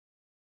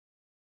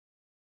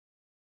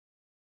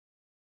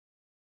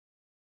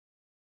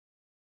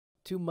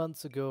2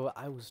 months ago,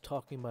 I was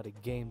talking about a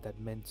game that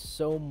meant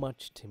so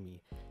much to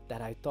me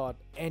that I thought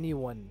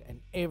anyone and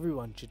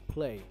everyone should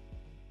play.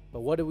 But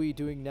what are we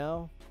doing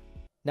now?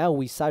 Now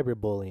we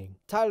cyberbullying.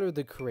 Tyler,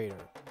 the creator,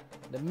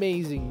 an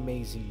amazing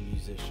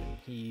musician.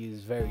 He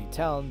is very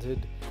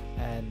talented,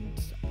 and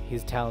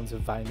his talents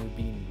have finally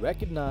been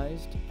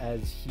recognized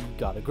as he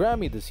got a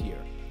Grammy this year.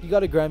 He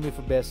got a Grammy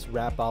for Best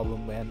Rap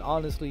Album, and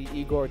honestly,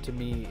 Igor to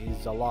me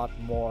is a lot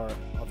more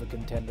of a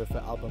contender for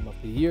Album of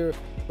the Year,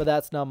 but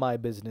that's not my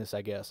business,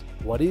 I guess.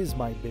 What is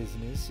my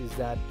business is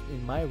that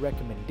in my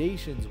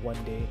recommendations one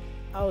day,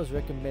 I was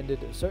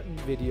recommended a certain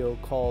video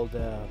called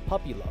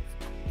Puppy Love.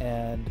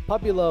 And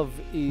Puppy Love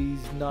is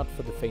not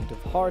for the faint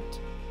of heart,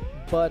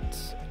 but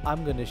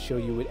I'm gonna show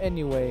you it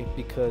anyway,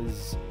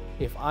 because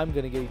if I'm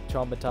gonna get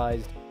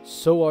traumatized,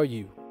 so are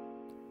you.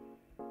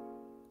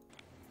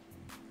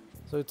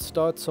 So it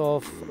starts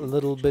off a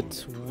little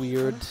bit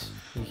weird.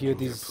 You hear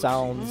these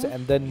sounds,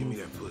 and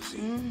then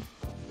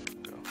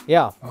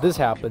yeah, this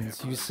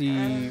happens. You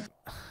see,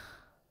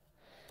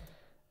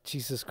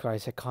 Jesus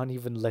Christ, I can't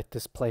even let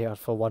this play out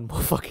for one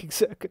more fucking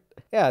second.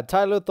 Yeah,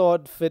 Tyler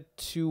thought fit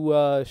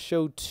to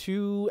show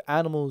two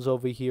animals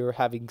over here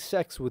having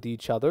sex with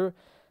each other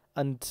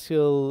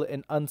until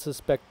an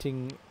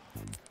unsuspecting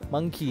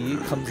monkey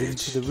comes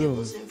into the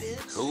room.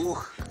 Who?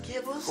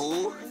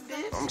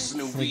 I'm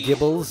Snoopy.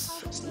 Gibbles.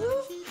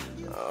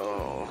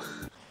 Oh.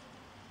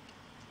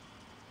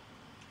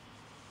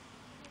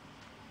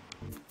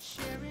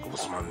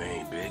 What's my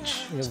name,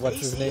 bitch? Yeah, what's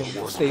his name?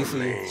 What's Stacy.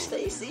 my name?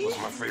 Stacy? What's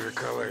my favorite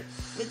color?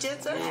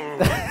 Magenta?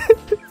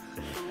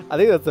 I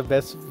think that's the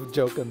best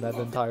joke in that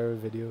entire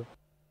video.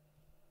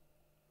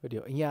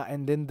 Yeah,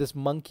 and then this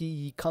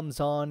monkey, he comes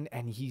on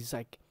and he's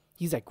like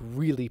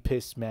really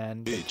pissed,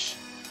 man. Bitch.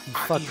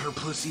 I eat her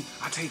pussy,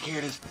 I take care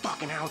of this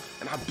fucking house,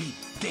 and I be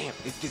damn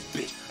if this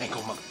bitch ain't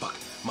gonna motherfuck.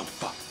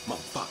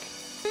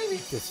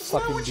 It's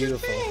fucking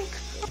beautiful.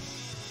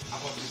 I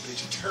bought this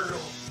bitch a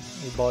turtle.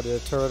 He bought a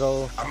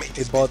turtle. I made He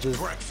this bought bitch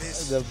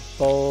breakfast. the I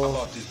bowl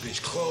bought this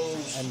bitch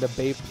clothes. and the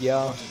babe, I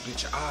yeah. bought this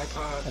bitch an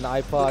iPod. An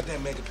iPod. Look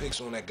at that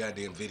megapixel on that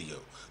goddamn video.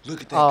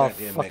 Look at that Oh,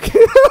 goddamn fuck.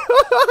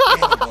 megapixel.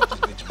 And I bought this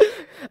bitch.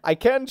 I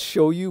can't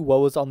show you what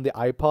was on the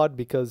iPod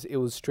because it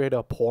was straight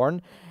up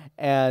porn,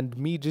 and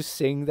me just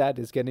saying that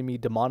is getting me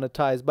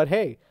demonetized, but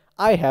hey,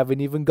 I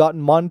haven't even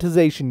gotten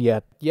monetization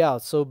yet. Yeah,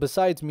 so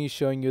besides me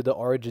showing you the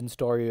origin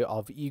story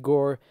of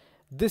Igor,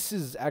 this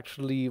is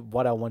actually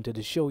what I wanted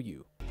to show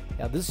you.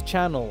 Now, this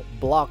channel,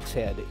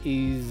 bloxhead,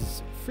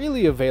 is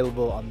freely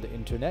available on the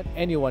internet.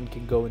 Anyone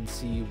can go and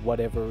see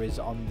whatever is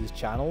on this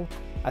channel.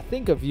 I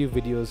think a few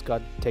videos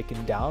got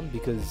taken down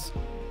because,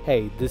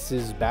 hey, this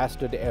is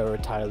bastard era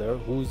Tyler,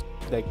 who's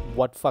like,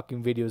 what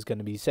fucking video is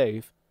gonna be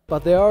safe?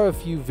 But there are a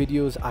few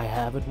videos I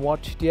haven't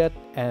watched yet,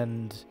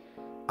 and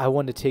I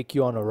want to take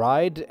you on a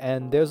ride,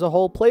 and there's a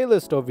whole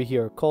playlist over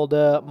here called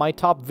My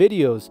Top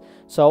Videos,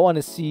 so I want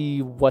to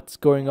see what's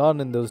going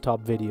on in those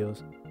top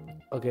videos.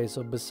 Okay,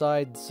 so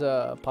besides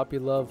Puppy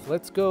Love,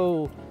 let's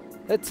look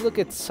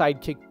at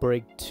Sidekick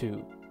Break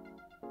 2.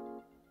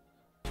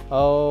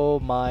 Oh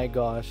my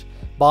gosh.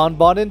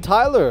 Bon and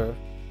Tyler!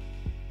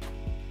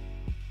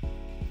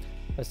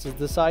 This is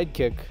the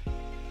sidekick.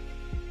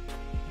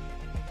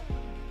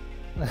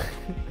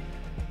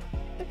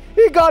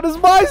 He got his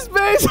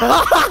MySpace!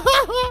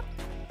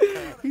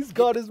 He's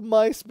got his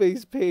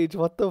MySpace page,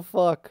 what the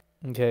fuck?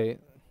 Okay.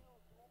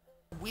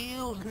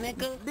 Wheels,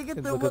 nigga.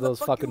 Look at those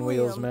fucking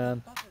wheels,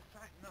 man.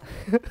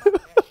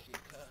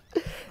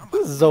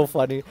 This is so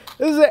funny.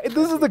 This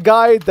is the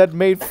guy that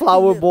made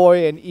Flower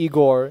Boy and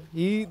Igor.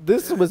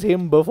 This was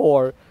him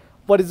before.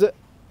 What is it?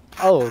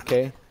 Oh,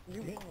 okay.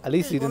 At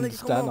least he didn't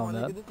stand on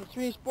that. Let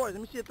me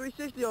see a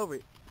 360 over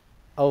it.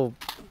 Oh.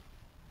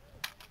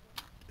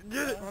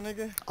 Get it, my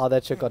nigga. Oh,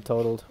 that shit got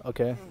totaled.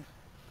 Okay.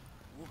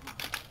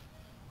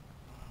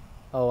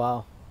 Oh,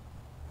 wow.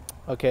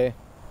 Okay.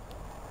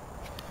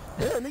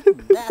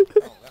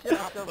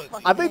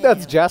 I think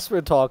that's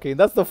Jasper talking.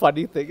 That's the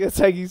funny thing. It's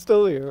like he's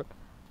still here.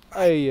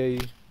 Hey,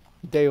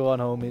 day one,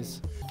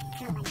 homies.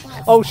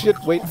 Oh shit,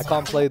 wait, I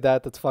can't play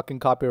that. That's fucking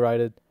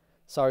copyrighted.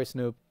 Sorry,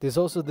 Snoop. There's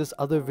also this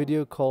other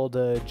video called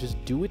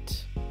Just Do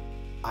It.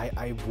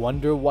 I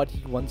wonder what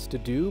he wants to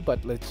do,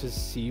 but let's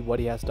just see what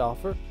he has to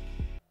offer.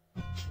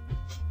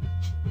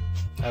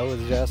 That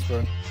was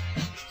Jasper.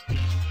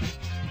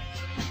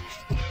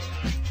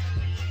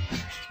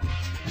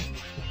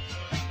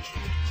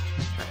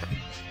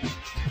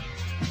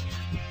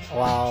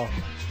 Wow,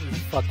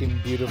 fucking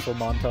beautiful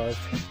montage.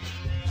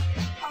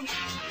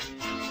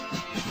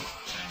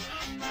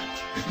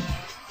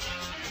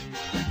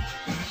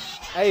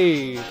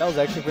 Hey, that was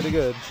actually pretty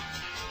good.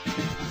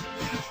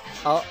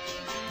 Oh.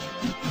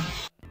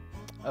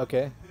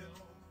 Okay.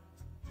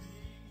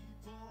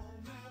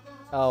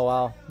 Oh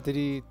wow. Did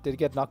he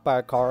get knocked by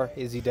a car?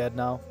 Is he dead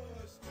now?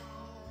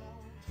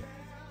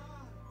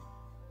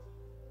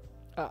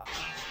 Ah.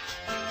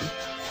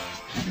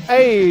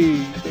 Hey!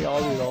 They all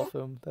lead off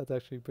him. That's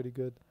actually pretty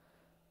good.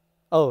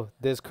 Oh,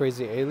 there's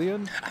Crazy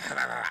Alien?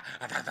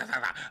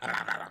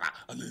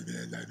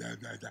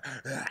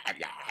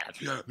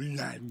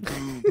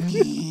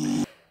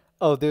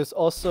 Oh, there's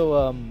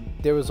also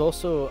there was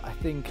also, I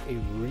think, a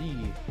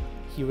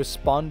he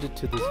responded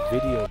to this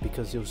video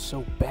because it was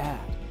so bad.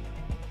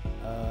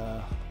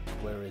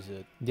 Where is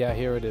it? Yeah,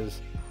 here it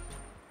is.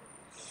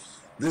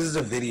 This is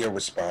a video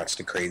response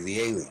to Crazy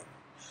Alien.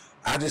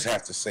 I just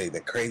have to say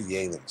that Crazy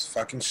Alien was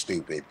fucking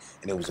stupid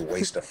and it was a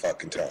waste of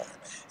fucking time.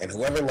 And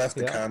whoever left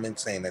the comment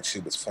saying that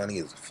shit was funny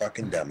is a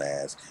fucking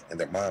dumbass and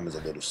their mom is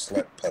a little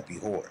slut puppy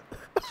whore.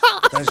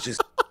 That's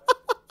just...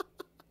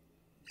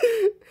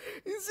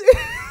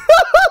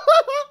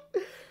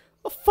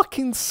 A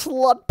fucking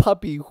slut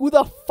puppy. Who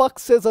the fuck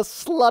says a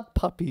slut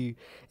puppy?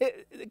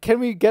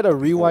 Can we get a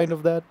rewind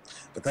of that?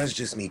 But that's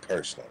just me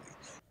personally.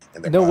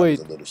 And their mom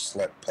is a little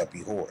slut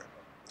puppy whore.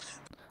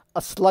 A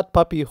slut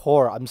puppy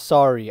whore. I'm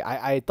sorry.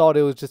 I thought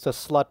it was just a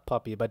slut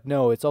puppy, but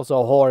no, it's also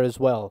a whore as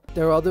well.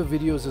 There are other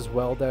videos as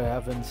well that I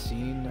haven't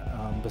seen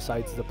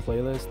besides the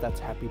playlist. That's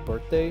Happy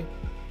Birthday.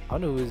 I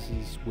don't know who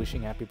he's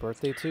wishing happy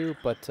birthday to,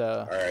 but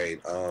alright,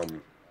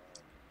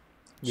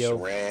 yo.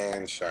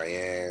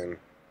 Cheyenne.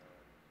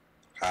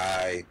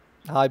 Hi.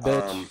 Hi,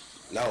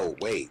 bitch. No,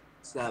 wait.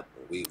 Stop.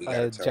 We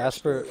gotta tell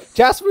Jasper.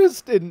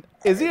 Jasper's in.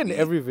 Is he in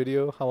every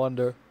video? I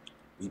wonder.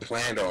 We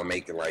planned on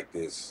making like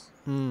this.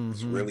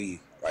 It's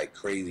really like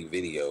crazy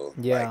video.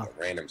 Yeah. Like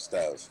random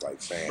stuff, like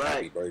saying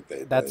happy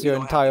birthday. That's your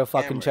entire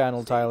fucking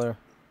channel, Tyler.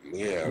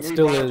 Yeah. It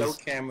still is. No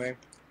camera,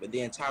 but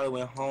then Tyler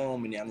went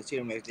home and then the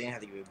team next day had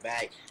to give it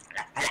back.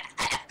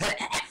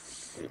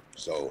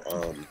 So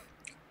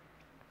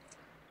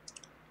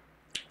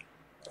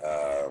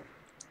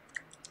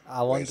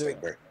I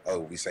wonder.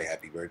 We say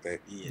happy birthday.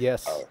 Yeah.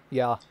 Yes. Oh.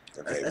 Yeah.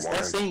 Okay.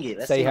 Let's sing it.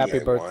 Let's say sing happy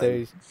it. birthday.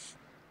 1,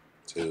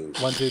 2,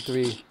 1, 2,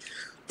 3. 3.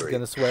 He's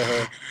gonna swear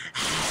her.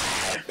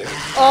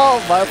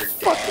 Oh my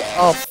fuck!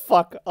 Oh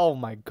fuck! Oh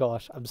my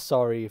gosh! I'm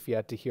sorry if you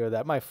had to hear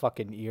that. My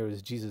fucking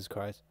ears, Jesus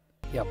Christ.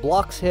 Yeah,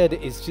 bloxhead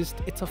is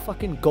just—it's a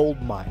fucking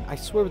gold mine. I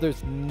swear,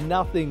 there's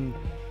nothing.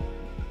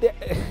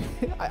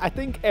 I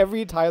think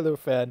every Tyler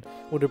fan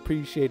would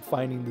appreciate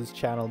finding this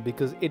channel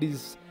because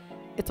it's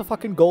a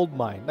fucking gold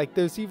mine. Like,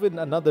 there's even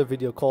another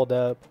video called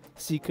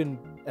Secret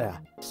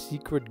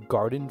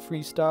Garden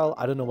Freestyle.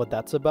 I don't know what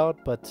that's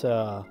about, but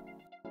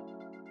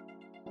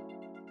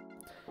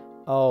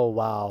oh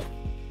wow.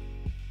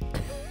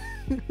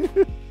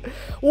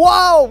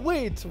 Wow,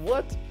 wait,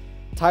 what?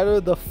 Tyler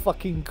the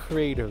fucking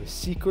Creator,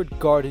 Secret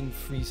Garden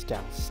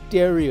Freestyle,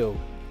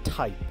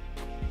 Stereotype,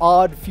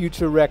 Odd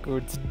Future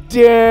Records.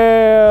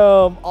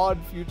 Damn, Odd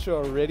Future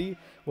already.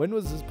 When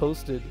was this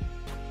posted?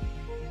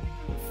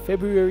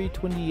 February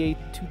 28,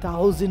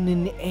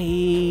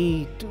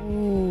 2008.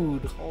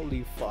 Dude,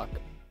 holy fuck.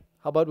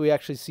 How about we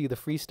actually see the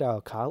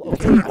freestyle, Kyle?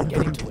 Okay, I'm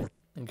getting to it.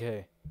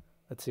 Okay,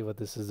 let's see what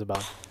this is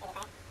about.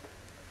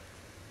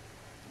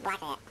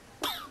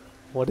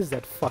 What is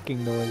that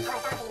fucking noise?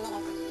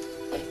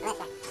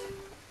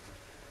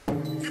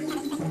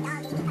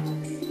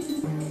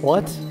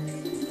 What?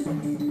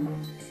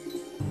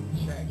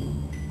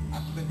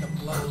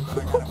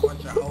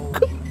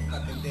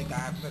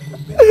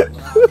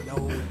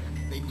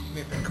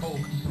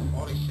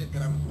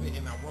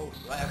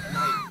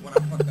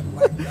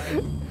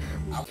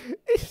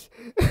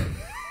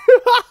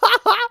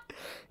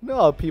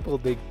 No, people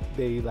they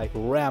like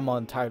ram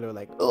on Tyler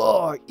like,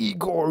 oh,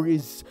 Igor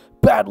is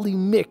badly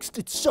mixed,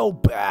 it's so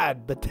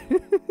bad, but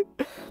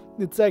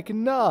it's like,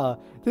 nah,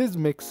 his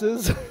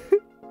mixes.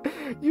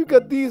 You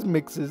got these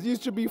mixes, you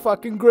should be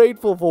fucking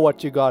grateful for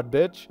what you got,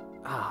 bitch.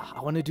 I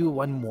want to do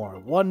one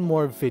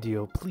more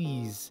video,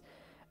 please.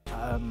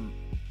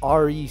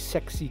 RE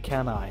Sexy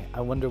Can I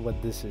wonder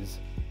what this is.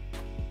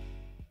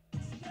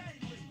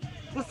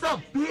 What's up,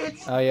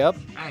 bitch? Oh, yep.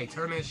 Hey,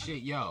 turn that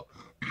shit, yo.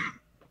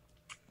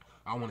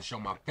 I want to show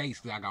my face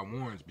because I got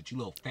warrants, but you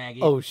little faggot.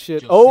 Oh,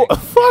 shit. Oh,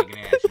 fuck.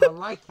 I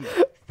like you,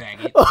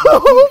 faggot.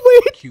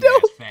 Oh, wait, cute no.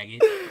 ass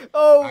faggot.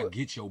 Oh. I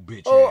get your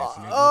bitch ass,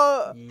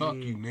 nigga. Fuck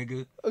you,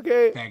 nigga.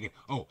 Okay. Faggot.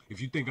 Oh, if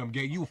you think I'm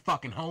gay, you a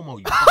fucking homo,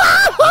 you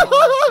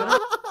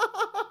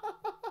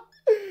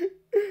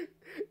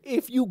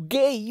If you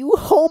gay, you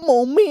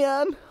homo,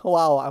 man.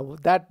 Wow,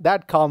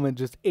 that comment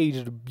just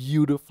aged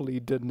beautifully,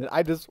 didn't it?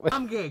 I'm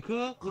gay,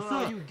 cuz.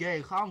 You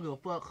gay, cuz. I don't give a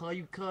fuck, cuz.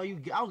 You gay.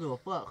 I don't give a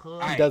fuck,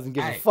 cuz. He doesn't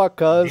give a fuck,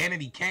 cuz.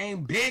 Vanity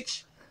came,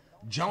 bitch.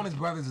 Jonas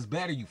Brothers is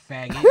better, you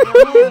faggot.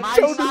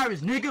 Miley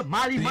Cyrus, nigga.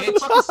 Miley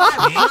motherfucking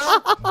Cyrus,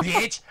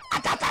 bitch.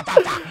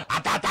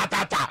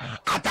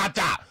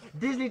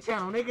 Disney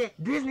Channel, nigga.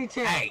 Disney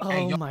Channel.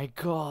 Oh my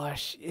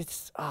gosh,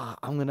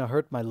 I'm gonna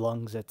hurt my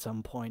lungs at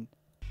some point.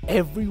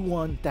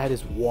 Everyone that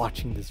is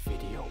watching this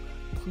video,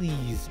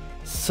 please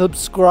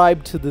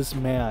subscribe to this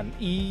man.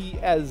 He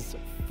has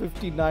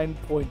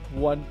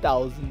 59.1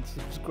 thousand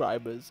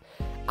subscribers.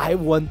 I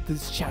want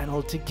this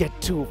channel to get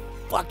to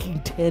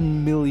fucking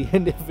 10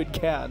 million if it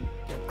can.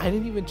 I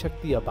didn't even check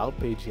the about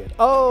page yet.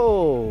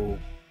 Oh,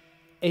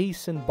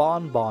 Ace and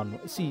Bonbon.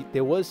 See,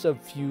 there was a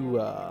few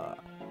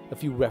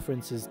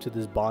references to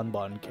this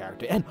Bonbon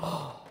character, and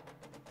oh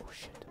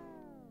shit,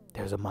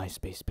 there's a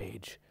MySpace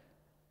page.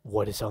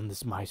 What is on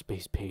this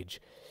MySpace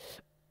page?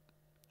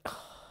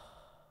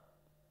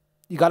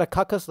 You gotta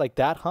cuck us like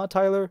that, huh,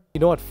 Tyler?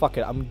 You know what? Fuck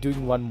it. I'm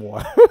doing one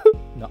more.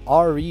 No,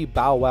 RE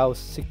Bow Wow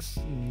 6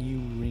 new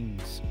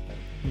rings.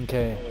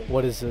 Okay,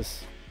 what is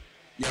this?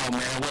 Yo,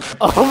 man, what up?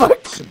 Oh my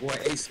It's your boy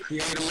Ace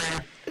Creator,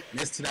 man.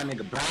 Next to that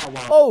nigga Bow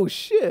Wow. Oh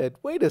shit!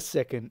 Wait a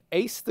second.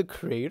 Ace the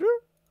Creator?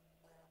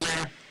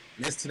 Man,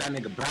 next to that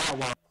nigga Bow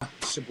Wow.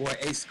 It's your boy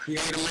Ace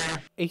Creator,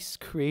 man. Ace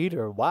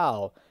Creator.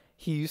 Wow.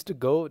 He used to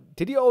go.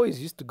 Did he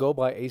always used to go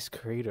by Ace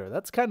Creator?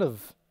 That's kind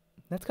of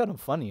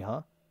funny,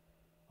 huh?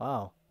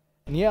 Wow.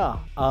 And yeah,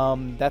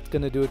 that's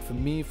gonna do it for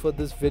me for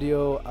this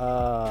video.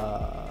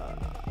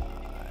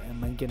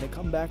 Am I gonna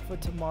come back for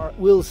tomorrow?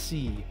 We'll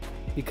see,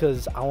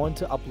 because I want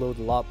to upload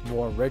a lot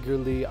more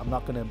regularly. I'm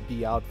not gonna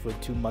be out for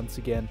 2 months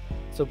again,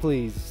 so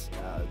please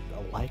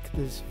like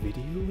this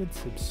video and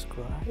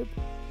subscribe.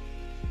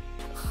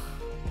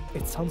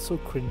 It sounds so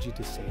cringy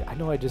to say. I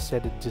know I just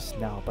said it just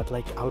now, but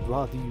like, I would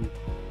rather you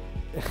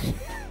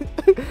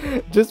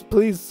just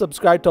please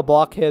subscribe to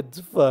Blockheads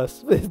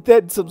first,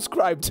 then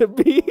subscribe to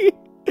me.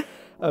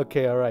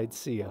 Okay, alright,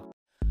 see ya.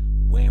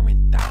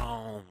 Wearing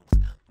thongs,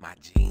 my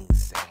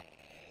jeans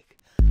sag.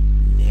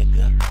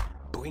 Nigga,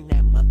 bring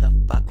that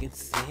motherfucking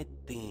scent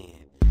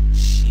in.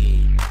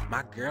 Shit,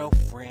 my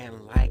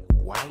girlfriend like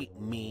white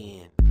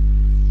men.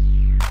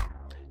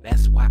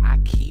 That's why I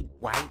keep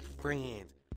white friends.